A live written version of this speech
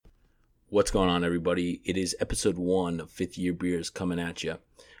What's going on, everybody? It is episode 1 of Fifth Year Beers coming at you.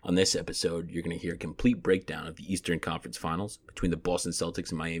 On this episode, you're going to hear a complete breakdown of the Eastern Conference Finals between the Boston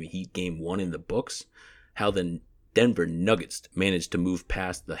Celtics and Miami Heat, Game 1 in the books, how the Denver Nuggets managed to move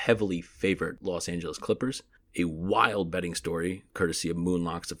past the heavily favored Los Angeles Clippers, a wild betting story, courtesy of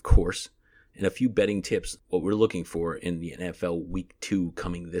Moonlocks, of course, and a few betting tips, what we're looking for in the NFL Week 2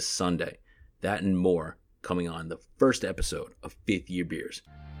 coming this Sunday. That and more coming on the first episode of Fifth Year Beers.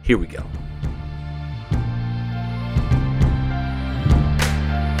 Here we go.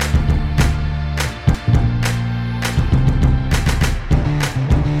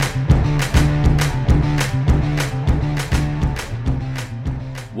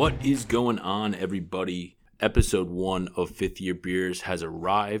 What is going on, everybody? Episode 1 of Fifth Year Beers has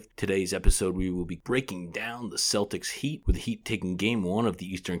arrived. Today's episode, we will be breaking down the Celtics Heat, with the Heat taking Game 1 of the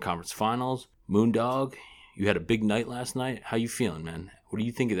Eastern Conference Finals. Moondog, you had a big night last night. How you feeling, man? What do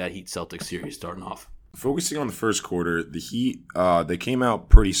you think of that Heat-Celtics series starting off? Focusing on the first quarter, the Heat, they came out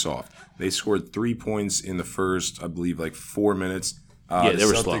pretty soft. They scored 3 points in the first, I believe, 4 minutes. They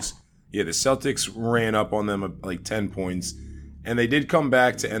were slow. Yeah, the Celtics ran up on them 10 points. And they did come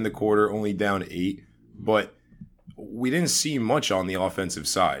back to end the quarter only down 8. But we didn't see much on the offensive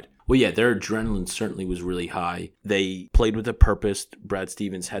side. Well, yeah, their adrenaline certainly was really high. They played with a purpose. Brad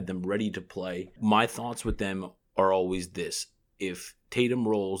Stevens had them ready to play. My thoughts with them are always this. If Tatum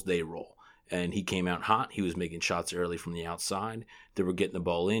rolls, they roll. And he came out hot. He was making shots early from the outside. They were getting the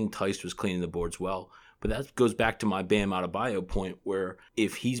ball in. Tice was cleaning the boards well. But that goes back to my Bam Adebayo point, where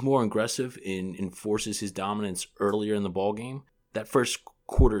if he's more aggressive and enforces his dominance earlier in the ballgame, that first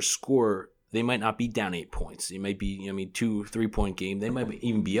quarter score, they might not be down 8 points. It might be, 2-3 point game. They might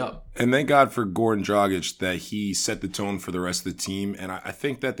even be up. And thank God for Goran Dragic that he set the tone for the rest of the team. And I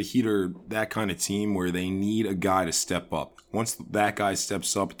think that the Heat are that kind of team where they need a guy to step up. Once that guy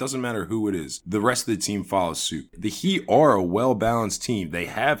steps up, it doesn't matter who it is. The rest of the team follows suit. The Heat are a well-balanced team. They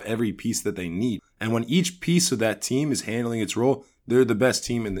have every piece that they need. And when each piece of that team is handling its role, they're the best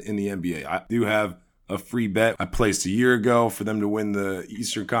team in the NBA. I do have a free bet I placed a year ago for them to win the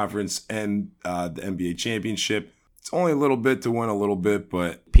Eastern Conference and the NBA championship. It's only a little bit to win a little bit,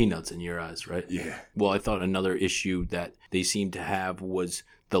 but peanuts in your eyes, right? Yeah. Well, I thought another issue that they seemed to have was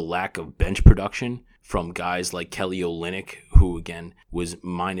the lack of bench production from guys like Kelly Olynyk, who, again, was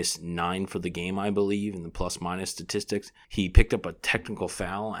 -9 for the game, I believe, in the plus-minus statistics. He picked up a technical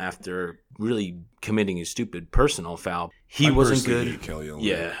foul after really committing a stupid personal foul. He wasn't good. Hate Kelly Olynyk.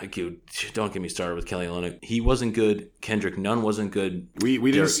 Yeah, dude, don't get me started with Kelly Olynyk. He wasn't good. Kendrick Nunn wasn't good. We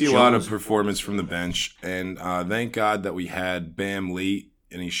didn't see a lot of performance from the bench, and thank God that we had Bam late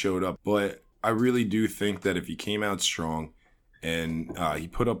and he showed up. But I really do think that if he came out strong and he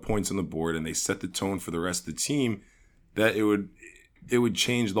put up points on the board and they set the tone for the rest of the team, that it would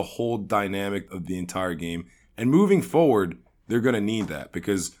change the whole dynamic of the entire game. And moving forward, they're going to need that,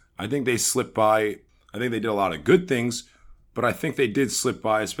 because I think they slipped by. I think they did a lot of good things, but I think they did slip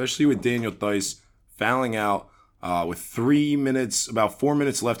by, especially with Daniel Theis fouling out with about 4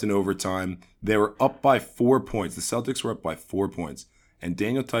 minutes left in overtime. They were up by 4 points. The Celtics were up by 4 points. And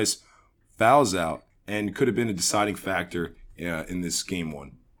Daniel Theis fouls out and could have been a deciding factor in this Game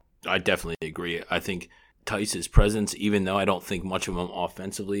 1. I definitely agree. I think Theis's presence, even though I don't think much of him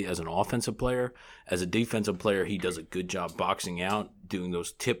offensively as an offensive player, as a defensive player, he does a good job boxing out, doing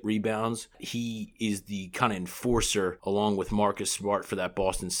those tip rebounds. He is the kind of enforcer along with Marcus Smart for that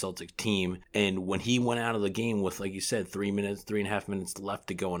Boston Celtics team. And when he went out of the game with, like you said, 3.5 minutes left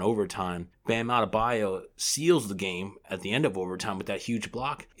to go in overtime, Bam Adebayo seals the game at the end of overtime with that huge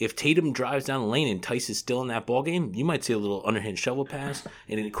block. If Tatum drives down the lane and Theis is still in that ball game, you might see a little underhand shovel pass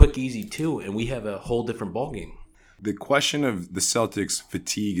and a quick, easy 2, and we have a whole different ball game. The question of the Celtics'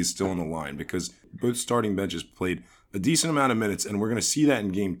 fatigue is still on the line, because both starting benches played a decent amount of minutes, and we're going to see that in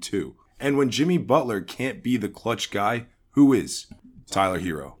Game 2. And when Jimmy Butler can't be the clutch guy, who is? Tyler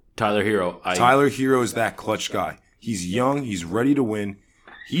Hero. Tyler Hero is that clutch guy. He's young. He's ready to win.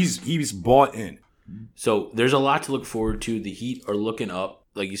 He's bought in. So there's a lot to look forward to. The Heat are looking up.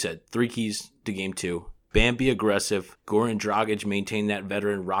 Like you said, 3 keys to Game 2. Bam, be aggressive. Goran Dragic, maintain that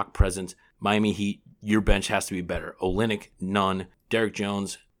veteran rock presence. Miami Heat, your bench has to be better. Olynyk, none. Derek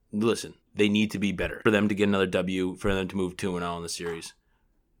Jones, listen, they need to be better for them to get another W, for them to move 2-0 in the series.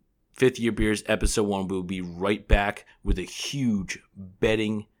 Fifth Year Beers, Episode 1, we'll be right back with a huge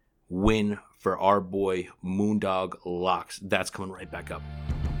betting win for our boy Moondog Locks. That's coming right back up.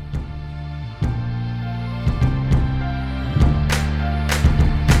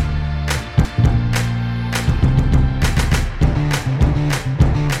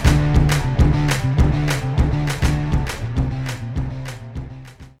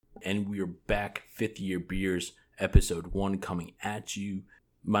 And we are back, Fifth Year Beers, episode 1 coming at you.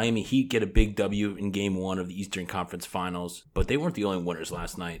 Miami Heat get a big W in game 1 of the Eastern Conference Finals, but they weren't the only winners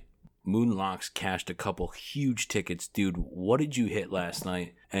last night. Moonlocks cashed a couple huge tickets. Dude, what did you hit last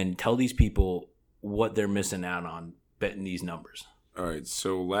night? And tell these people what they're missing out on betting these numbers. All right,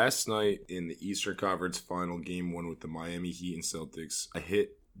 so last night in the Eastern Conference Final game 1 with the Miami Heat and Celtics, I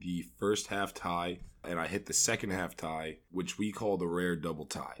hit the first half tie, and I hit the second half tie, which we call the rare double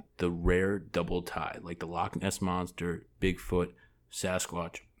tie. The rare double tie, like the Loch Ness Monster, Bigfoot,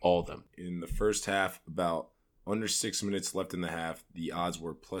 Sasquatch, all of them. In the first half, about under 6 minutes left in the half, the odds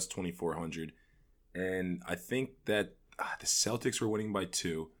were plus 2,400. And I think that the Celtics were winning by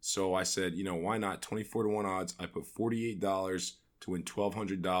 2. So I said, why not? 24-1 odds. I put $48 to win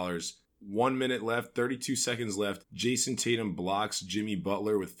 $1,200. 1 minute left, 32 seconds left. Jason Tatum blocks Jimmy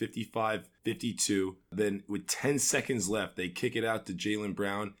Butler with 55-52. Then with 10 seconds left, they kick it out to Jaylen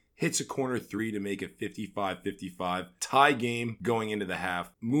Brown. Hits a corner 3 to make it 55-55. Tie game going into the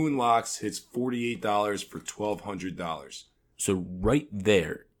half. Moonlocks hits $48 for $1,200. So right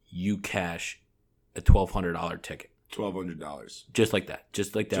there, you cash a $1,200 ticket. $1,200. Just like that.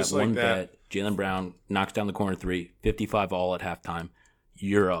 Just like that. One bet. Jaylen Brown knocks down the corner 3, 55 all at halftime.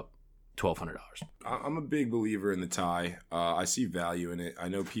 You're up $1,200. I'm a big believer in the tie. I see value in it. I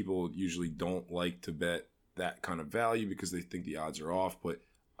know people usually don't like to bet that kind of value because they think the odds are off, but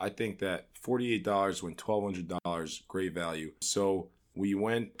I think that $48 win $1,200, great value. So we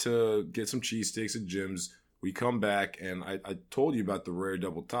went to get some cheesesteaks at Jim's. We come back, and I told you about the rare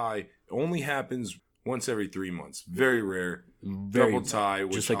double tie. It only happens once every 3 months. Very rare. Double tie,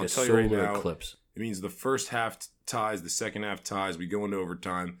 which just like I'll a tell you right solar now, eclipse. it means the first half ties, the second half ties. We go into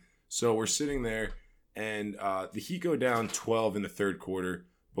overtime. So we're sitting there, and the Heat go down 12 in the third quarter.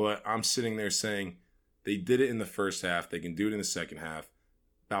 But I'm sitting there saying they did it in the first half. They can do it in the second half.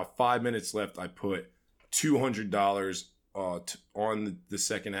 About 5 minutes left, I put $200 on the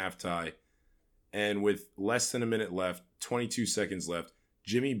second half tie. And with less than a minute left, 22 seconds left,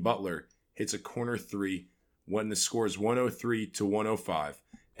 Jimmy Butler hits a corner 3 when the score is 103-105,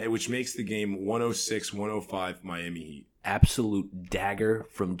 which makes the game 106-105 Miami Heat. Absolute dagger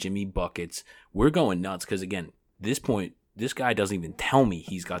from Jimmy Buckets. We're going nuts because, again, this point, this guy doesn't even tell me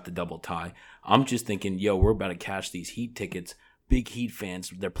he's got the double tie. I'm just thinking, we're about to cash these Heat tickets. Big Heat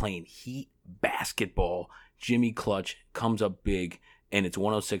fans, they're playing Heat basketball. Jimmy Clutch comes up big, and it's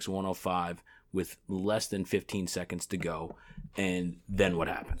 106-105 with less than 15 seconds to go. And then what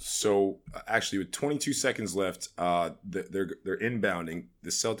happens? So, actually, with 22 seconds left, they're inbounding. The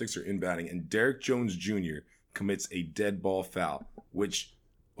Celtics are inbounding, and Derrick Jones Jr. commits a dead ball foul, which...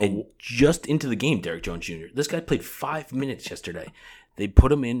 And just into the game, Derrick Jones Jr. This guy played 5 minutes yesterday. They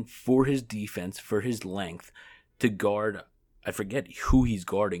put him in for his defense, for his length, to guard... I forget who he's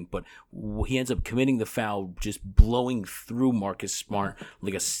guarding, but he ends up committing the foul, just blowing through Marcus Smart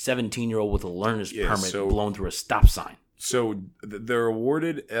like a 17-year-old with a learner's permit blown through a stop sign. So they're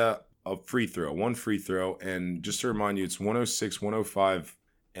awarded a free throw, one free throw, and just to remind you, it's 106-105,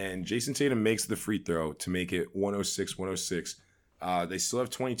 and Jason Tatum makes the free throw to make it 106-106. They still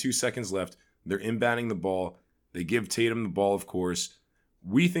have 22 seconds left. They're inbounding the ball. They give Tatum the ball, of course.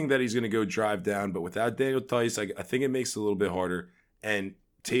 We think that he's going to go drive down, but without Daniel Theis, I think it makes it a little bit harder. And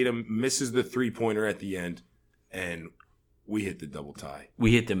Tatum misses the three-pointer at the end, and we hit the double tie.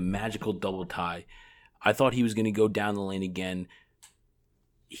 We hit the magical double tie. I thought he was going to go down the lane again.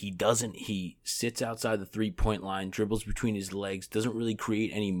 He doesn't. He sits outside the three-point line, dribbles between his legs, doesn't really create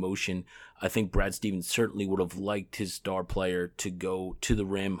any motion. I think Brad Stevens certainly would have liked his star player to go to the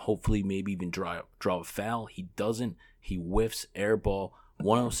rim, hopefully maybe even draw a foul. He doesn't. He whiffs, air ball.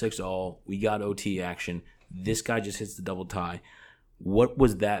 106 all. We got OT action. This guy just hits the double tie. What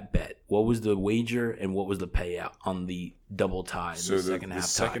was that bet? What was the wager and what was the payout on the double tie? So the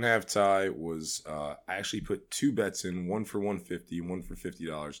second half tie was I actually put 2 bets in, one for $150, one for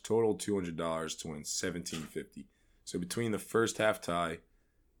 $50. Total $200 to win $1,750. So between the first half tie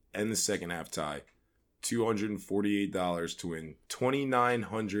and the second half tie, $248 to win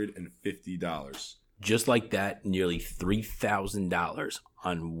 $2,950. Just like that, nearly $3,000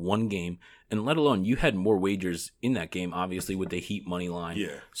 on one game. And let alone, you had more wagers in that game, obviously, with the Heat money line.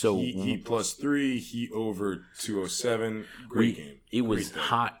 Yeah. So Heat +3, Heat over 207. Great game. It was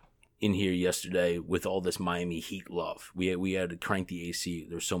hot in here yesterday with all this Miami Heat love. We had to crank the AC.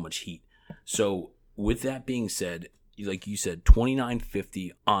 There's so much heat. So with that being said, like you said,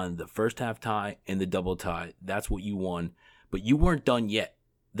 $2,950 on the first half tie and the double tie. That's what you won. But you weren't done yet.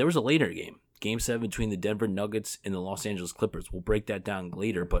 There was a later game. Game 7 between the Denver Nuggets and the Los Angeles Clippers. We'll break that down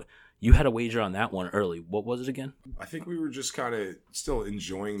later, but you had a wager on that one early. What was it again? I think we were just kind of still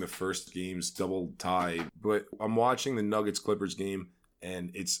enjoying the first game's double tie, but I'm watching the Nuggets-Clippers game, and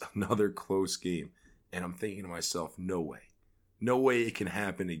it's another close game. And I'm thinking to myself, no way. No way it can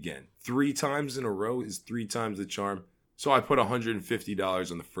happen again. 3 times in a row is 3 times the charm. So I put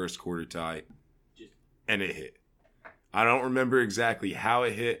 $150 on the first quarter tie, and it hit. I don't remember exactly how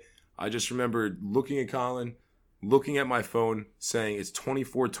it hit. I just remember looking at Colin, looking at my phone, saying it's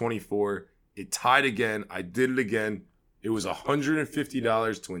 24-24. It tied again. I did it again. It was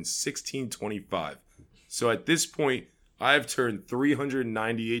 $150 to win $16.25. So at this point, I've turned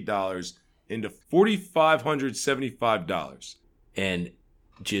 $398 into $4,575. And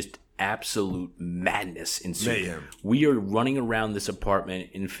just absolute madness ensued. Mayhem. We are running around this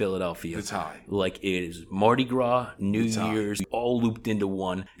apartment in Philadelphia. It's high. Like it is Mardi Gras, New It's high. Year's, all looped into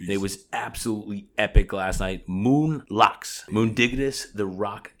one. It was absolutely epic last night. Moon Digitus, The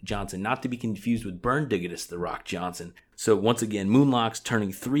Rock Johnson. Not to be confused with Burn Digitus, The Rock Johnson. So once again, Moon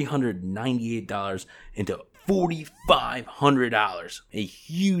turning $398 into $4,500. A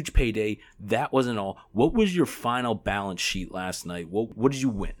huge payday. That wasn't all. What was your final balance sheet last night? What did you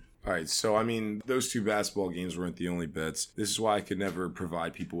win? All right, so I mean, those 2 basketball games weren't the only bets. This is why I could never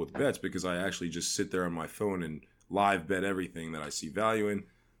provide people with bets, because I actually just sit there on my phone and live bet everything that I see value in.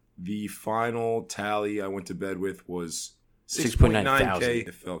 The final tally I went to bed with was 6.9K.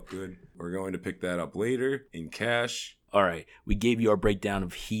 It felt good. We're going to pick that up later in cash. All right, we gave you our breakdown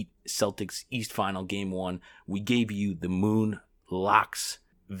of Heat Celtics East Final Game 1. We gave you the Moon Locks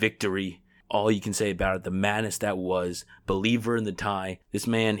victory. All you can say about it, the madness that was. Believer in the tie. This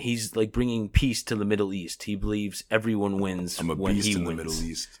man, he's like bringing peace to the Middle East. He believes everyone wins I'm a when beast he in wins. the Middle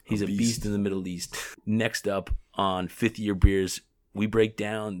East. He's a beast in the Middle East. Next up on Fifth Year Beers, we break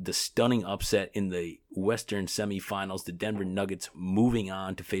down the stunning upset in the Western semifinals. The Denver Nuggets moving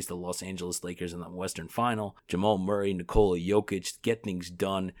on to face the Los Angeles Lakers in the Western Final. Jamal Murray, Nikola Jokic get things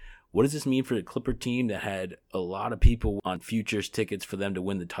done. What does this mean for the Clipper team that had a lot of people on futures tickets for them to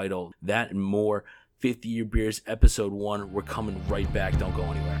win the title? That and more. Fifth Year Beers, Episode 1. We're coming right back. Don't go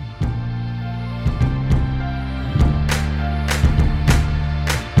anywhere.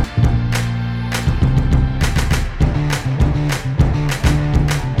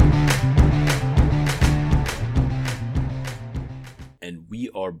 And we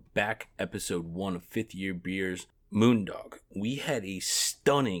are back, Episode 1 of Fifth Year Beers. Moondog, we had a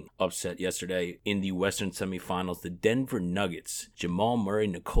stunning upset yesterday in the Western semifinals. The Denver Nuggets, Jamal Murray,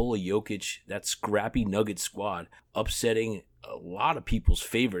 Nikola Jokic, that scrappy Nugget squad, upsetting a lot of people's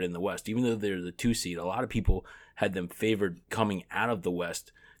favorite in the West. Even though they're the 2 seed, a lot of people had them favored coming out of the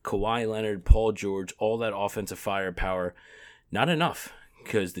West. Kawhi Leonard, Paul George, all that offensive firepower, not enough.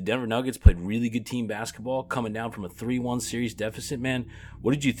 Because the Denver Nuggets played really good team basketball, coming down from a 3-1 series deficit, man.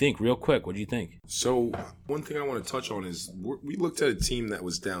 What did you think, real quick? What did you think? So, one thing I want to touch on is we looked at a team that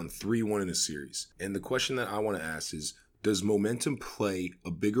was down 3-1 in a series. And the question that I want to ask is, does momentum play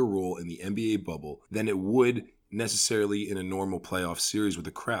a bigger role in the NBA bubble than it would necessarily in a normal playoff series with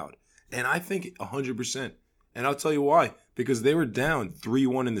a crowd? And I think 100%. And I'll tell you why. Because they were down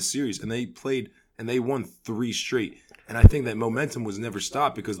 3-1 in the series, and they played and they won 3 straight. And I think that momentum was never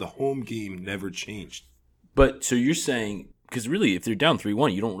stopped because the home game never changed. But so you're saying, because really, if they're down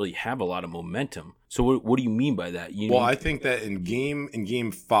 3-1, you don't really have a lot of momentum. So what do you mean by that? I think that in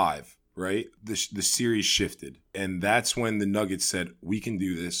game 5, right, the series shifted. And that's when the Nuggets said, we can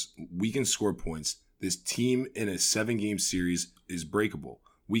do this. We can score points. This team in a 7-game series is breakable.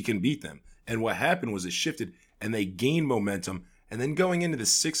 We can beat them. And what happened was it shifted, and they gained momentum. And then going into the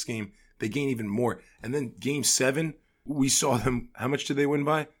 6th game, they gained even more. And then game 7, we saw them. How much did they win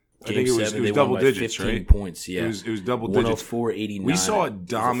by? I think it was double digits, 15 right? points, yeah. It was double digits. 104-89.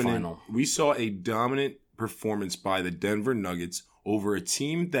 We saw a dominant performance by the Denver Nuggets over a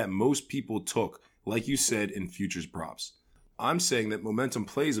team that most people took, like you said, in futures props. I'm saying that momentum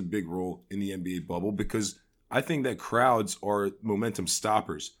plays a big role in the NBA bubble because I think that crowds are momentum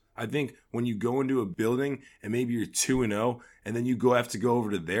stoppers. I think when you go into a building and maybe you're 2-0 and then you have to go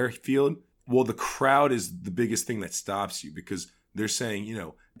over to their field, well, the crowd is the biggest thing that stops you because they're saying,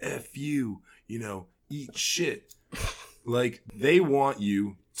 F you, eat shit. Like, they want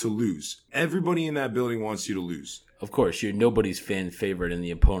you to lose. Everybody in that building wants you to lose. Of course, you're nobody's fan favorite in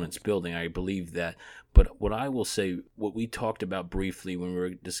the opponent's building. I believe that. But what I will say, what we talked about briefly when we were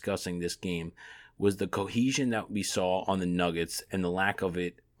discussing this game was the cohesion that we saw on the Nuggets and the lack of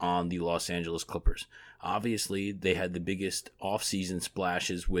it on the Los Angeles Clippers. Obviously, they had the biggest offseason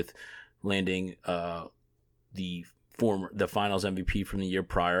splashes with landing the the Finals MVP from the year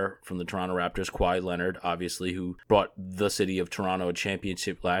prior from the Toronto Raptors, Kawhi Leonard, obviously, who brought the city of Toronto a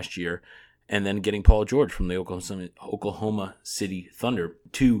championship last year, and then getting Paul George from the Oklahoma City Thunder.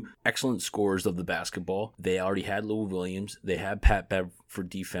 Two excellent scorers of the basketball. They already had Lou Williams. They had Pat Bev for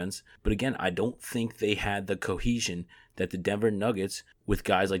defense. But again, I don't think they had the cohesion that the Denver Nuggets, with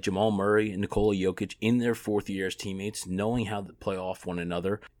guys like Jamal Murray and Nikola Jokic in their fourth year as teammates, knowing how to play off one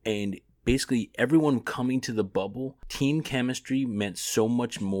another, and basically everyone coming to the bubble. Team chemistry meant so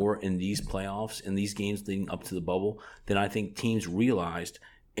much more in these playoffs and these games leading up to the bubble than I think teams realized.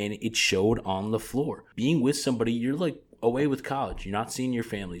 And it showed on the floor. Being with somebody, you're like away with college. You're not seeing your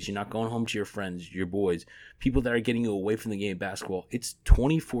families. You're not going home to your friends, your boys, people that are getting you away from the game of basketball. It's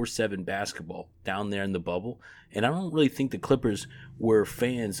 24/7 basketball down there in the bubble. And I don't really think the Clippers were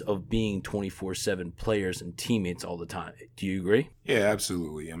fans of being 24/7 players and teammates all the time. Do you agree? Yeah,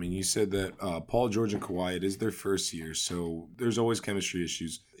 absolutely. I mean, you said that Paul George and Kawhi, it is their first year, so there's always chemistry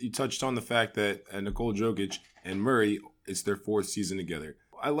issues. You touched on the fact that Nikola Jokic and Murray, it's their fourth season together.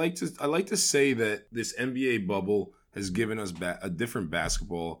 I like to say that this NBA bubble has given us a different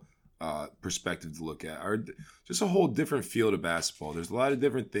basketball perspective to look at, or just a whole different field of basketball. There's a lot of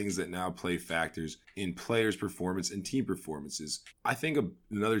different things that now play factors in players' performance and team performances. I think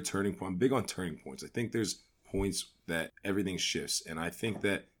another turning point, I'm big on turning points. I think there's points that everything shifts, and I think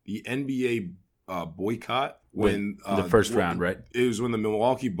that the NBA boycott when the first round, right? It was when the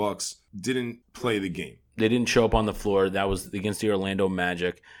Milwaukee Bucks didn't play the game. They didn't show up on the floor. That was against the Orlando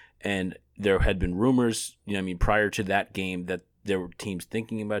Magic. And there had been rumors, prior to that game that there were teams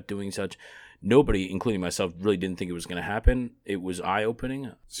thinking about doing such. Nobody, including myself, really didn't think it was going to happen. It was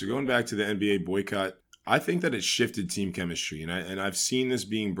eye-opening. So going back to the NBA boycott, I think that it shifted team chemistry. And I've seen this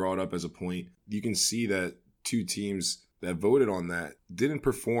being brought up as a point. You can see that two teams that voted on that didn't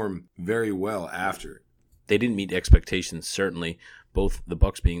perform very well after. They didn't meet expectations, certainly. Both the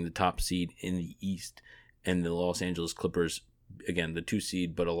Bucks being the top seed in the East and the Los Angeles Clippers, again, the 2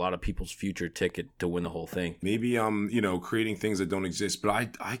 seed, but a lot of people's future ticket to win the whole thing. Maybe creating things that don't exist,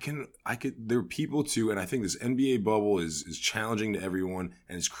 but I could there are people too, and I think this NBA bubble is challenging to everyone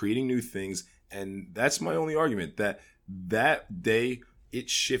and is creating new things, and that's my only argument, that day it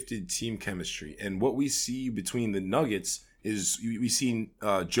shifted team chemistry. And what we see between the Nuggets is we see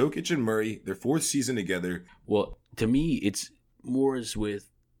Jokic and Murray, their fourth season together. Well, to me, it's more as with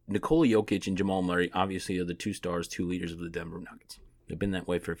Nikola Jokic and Jamal Murray, obviously, are the 2 stars, 2 leaders of the Denver Nuggets. They've been that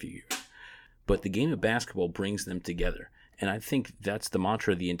way for a few years. But the game of basketball brings them together. And I think that's the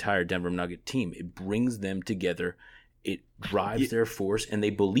mantra of the entire Denver Nugget team. It brings them together. It drives their force, and they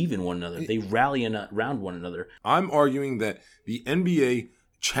believe in one another. They rally around one another. I'm arguing that the NBA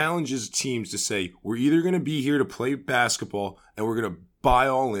challenges teams to say, we're either going to be here to play basketball and we're going to buy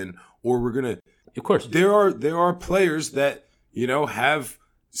all in, or we're going to... Of course. There are players that, have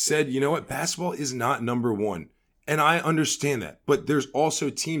said, what, basketball is not number one. And I understand that. But there's also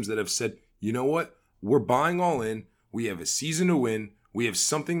teams that have said, what, we're buying all in. We have a season to win. We have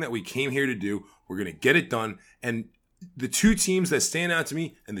something that we came here to do. We're going to get it done. And the 2 teams that stand out to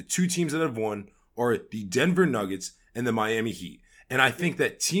me and the 2 teams that have won are the Denver Nuggets and the Miami Heat. And I think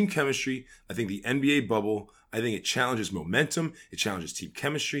that team chemistry, I think the NBA bubble, I think it challenges momentum. It challenges team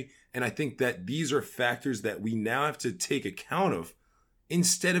chemistry. And I think that these are factors that we now have to take account of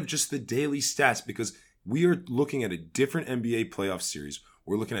instead of just the daily stats, because we are looking at a different NBA playoff series.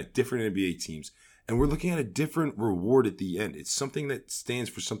 We're looking at different NBA teams, and we're looking at a different reward at the end. It's something that stands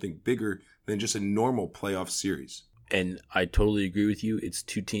for something bigger than just a normal playoff series. And I totally agree with you. It's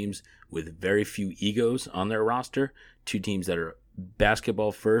 2 teams with very few egos on their roster, 2 teams that are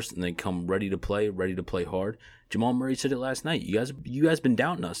basketball first and they come ready to play hard. Jamal Murray said it last night. You guys been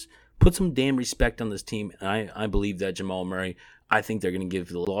doubting us. Put some damn respect on this team. And I believe that Jamal Murray, I think they're going to give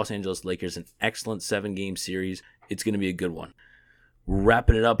the Los Angeles Lakers an excellent 7-game series. It's going to be a good one. We're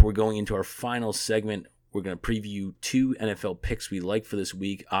wrapping it up. We're going into our final segment. We're going to preview 2 NFL picks we like for this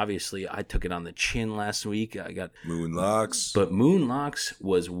week. Obviously, I took it on the chin last week. I got Moonlocks. But Moonlocks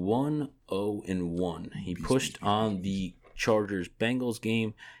was 1-0-1. He pushed on the Chargers-Bengals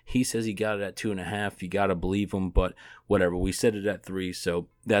game. He says he got it at 2.5. You got to believe him, but whatever. We set it at 3, so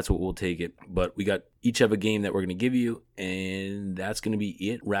that's what we'll take it. But we got each have a game that we're going to give you, and that's going to be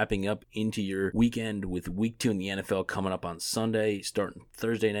it. Wrapping up into your weekend with Week 2 in the NFL coming up on Sunday, starting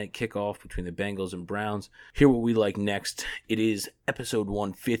Thursday night kickoff between the Bengals and Browns. Hear what we like next. It is Episode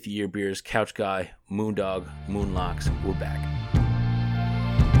 1, 5th Year Beers, Couch Guy, Moondog, Moonlocks. We're back.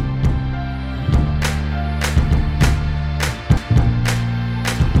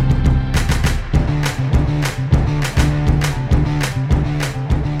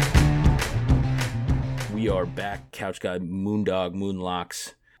 are back. Couch Guy, Moondog,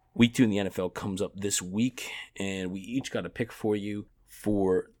 Moonlocks. Week 2 in the NFL comes up this week, and we each got a pick for you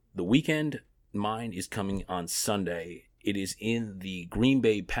for the weekend. Mine is coming on Sunday. It is in the Green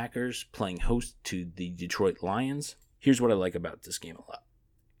Bay Packers playing host to the Detroit Lions. Here's what I like about this game a lot.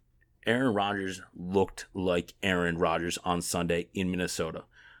 Aaron Rodgers looked like Aaron Rodgers on Sunday in Minnesota.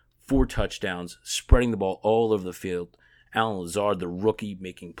 4 touchdowns, spreading the ball all over the field. Alan Lazard, the rookie,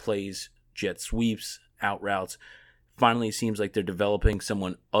 making plays, jet sweeps, out routes. Finally, it seems like they're developing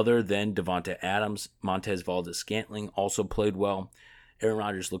someone other than Devonta Adams. Montez Valdes-Scantling also played well. Aaron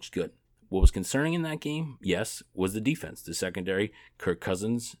Rodgers looks good. What was concerning in that game, yes, was the defense. The secondary, Kirk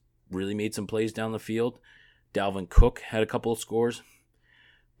Cousins really made some plays down the field. Dalvin Cook had a couple of scores.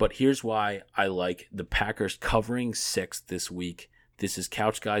 But here's why I like the Packers covering 6 this week. This is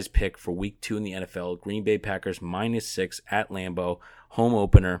Couch Guy's pick for week 2 in the NFL. Green Bay Packers -6 at Lambeau. Home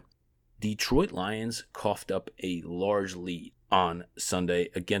opener. Detroit Lions coughed up a large lead on Sunday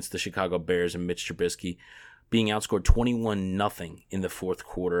against the Chicago Bears and Mitch Trubisky, being outscored 21-0 in the fourth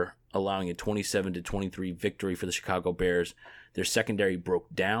quarter, allowing a 27-23 victory for the Chicago Bears. Their secondary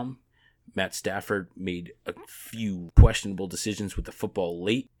broke down. Matt Stafford made a few questionable decisions with the football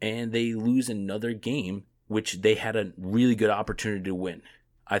late, and they lose another game which they had a really good opportunity to win.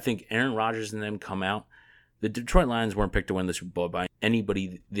 I think Aaron Rodgers and them come out. The Detroit Lions weren't picked to win the Super Bowl by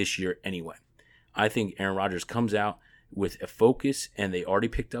anybody this year anyway. I think Aaron Rodgers comes out with a focus, and they already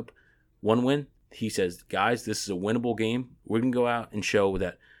picked up one win. He says, guys, this is a winnable game. We're going to go out and show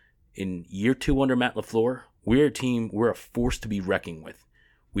that in year 2 under Matt LaFleur, we're a team, we're a force to be reckoned with.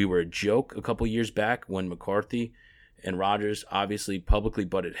 We were a joke a couple years back when McCarthy and Rodgers obviously publicly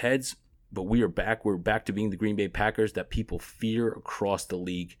butted heads. But we are back. We're back to being the Green Bay Packers that people fear across the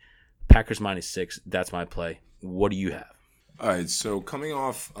league. Packers -6. That's my play. What do you have? All right, so coming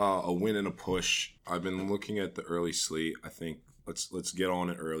off a win and a push, I've been looking at the early slate. I think let's get on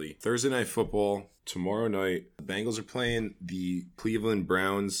it early. Thursday night football, tomorrow night. The Bengals are playing the Cleveland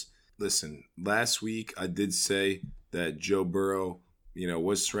Browns. Listen, last week I did say that Joe Burrow,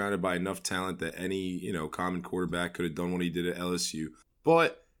 was surrounded by enough talent that any, common quarterback could have done what he did at LSU.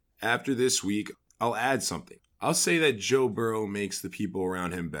 But after this week, I'll add something. I'll say that Joe Burrow makes the people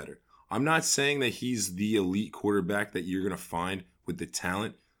around him better. I'm not saying that he's the elite quarterback that you're going to find with the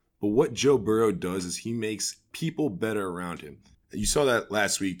talent, but what Joe Burrow does is he makes people better around him. You saw that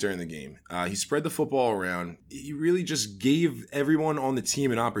last week during the game. He spread the football around. He really just gave everyone on the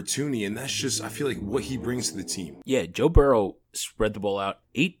team an opportunity, and that's just, I feel like, what he brings to the team. Yeah, Joe Burrow spread the ball out.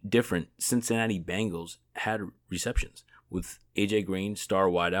 8 different Cincinnati Bengals had receptions, with A.J. Green, star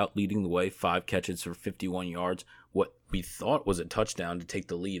wideout, leading the way, 5 catches for 51 yards. What we thought was a touchdown to take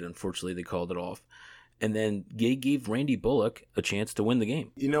the lead. Unfortunately, they called it off. And then they gave Randy Bullock a chance to win the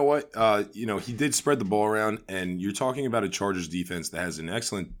game. You know what? He did spread the ball around, and you're talking about a Chargers defense that has an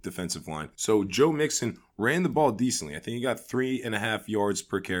excellent defensive line. So Joe Mixon ran the ball decently. I think he got 3.5 yards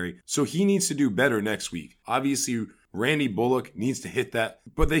per carry. So he needs to do better next week. Obviously, Randy Bullock needs to hit that,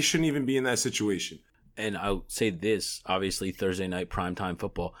 but they shouldn't even be in that situation. And I'll say this, obviously Thursday night primetime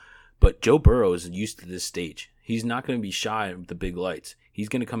football, but Joe Burrow is used to this stage. He's not going to be shy of the big lights. He's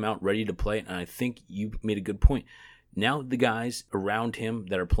going to come out ready to play, and I think you made a good point. Now the guys around him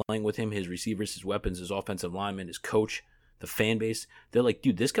that are playing with him, his receivers, his weapons, his offensive linemen, his coach, the fan base, they're like,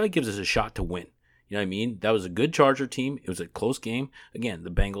 dude, this guy gives us a shot to win. You know what I mean? That was a good Charger team. It was a close game. Again,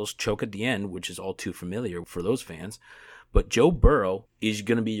 the Bengals choke at the end, which is all too familiar for those fans. But Joe Burrow is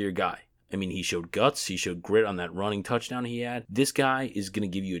going to be your guy. I mean, he showed guts. He showed grit on that running touchdown he had. This guy is going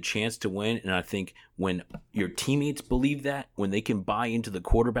to give you a chance to win. And I think when your teammates believe that, when they can buy into the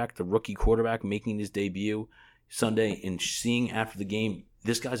quarterback, the rookie quarterback making his debut Sunday and seeing after the game,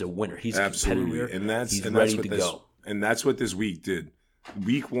 this guy's a winner. He's a competitor. He's ready to go. And that's what this week did.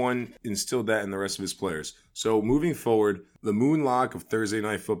 Week 1 instilled that in the rest of his players. So moving forward, the moon lock of Thursday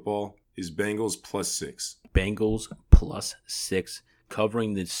night football is Bengals +6. Bengals +6.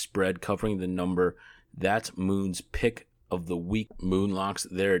 Covering the spread, covering the number. That's Moon's pick of the week. Moon locks,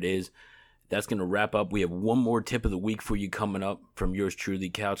 there it is. That's going to wrap up. We have one more tip of the week for you coming up from yours truly,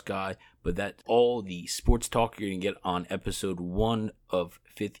 Couch Guy. But that's all the sports talk you're going to get on episode 1 of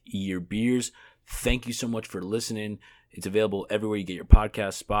 5th Year Beers. Thank you so much for listening. It's available everywhere you get your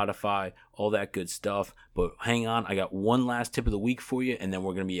podcast, Spotify, all that good stuff. But hang on, I got one last tip of the week for you, and then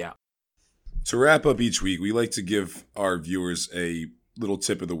we're going to be out. To wrap up each week, we like to give our viewers a little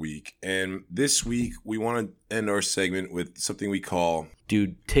tip of the week. And this week, we want to end our segment with something we call...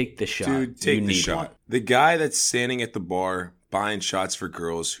 Dude, take the shot. Dude, take the shot. One. The guy that's standing at the bar buying shots for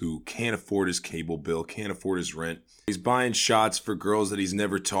girls who can't afford his cable bill, can't afford his rent. He's buying shots for girls that he's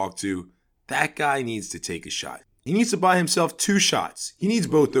never talked to. That guy needs to take a shot. He needs to buy himself 2 shots. He needs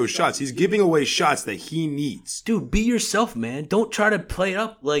both those shots. He's giving away shots that he needs. Dude, be yourself, man. Don't try to play it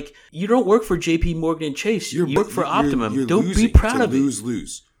up like you don't work for JP Morgan and Chase. You work for Optimum. Don't be proud of it.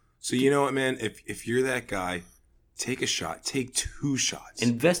 Lose. So you know what, man? If you're that guy, take a shot. Take 2 shots.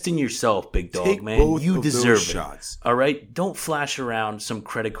 Invest in yourself, big dog, take man. Both you of deserve those it. shots. All right? Don't flash around some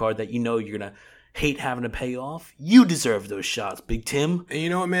credit card that you know you're going to hate having to pay off. You deserve those shots, Big Tim. And you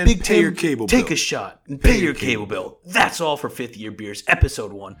know what, man? Big pay Tim, your cable bill. Take a shot and pay your cable bill. That's all for Fifth Year Beers,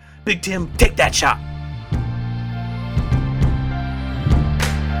 Episode 1. Big Tim, take that shot.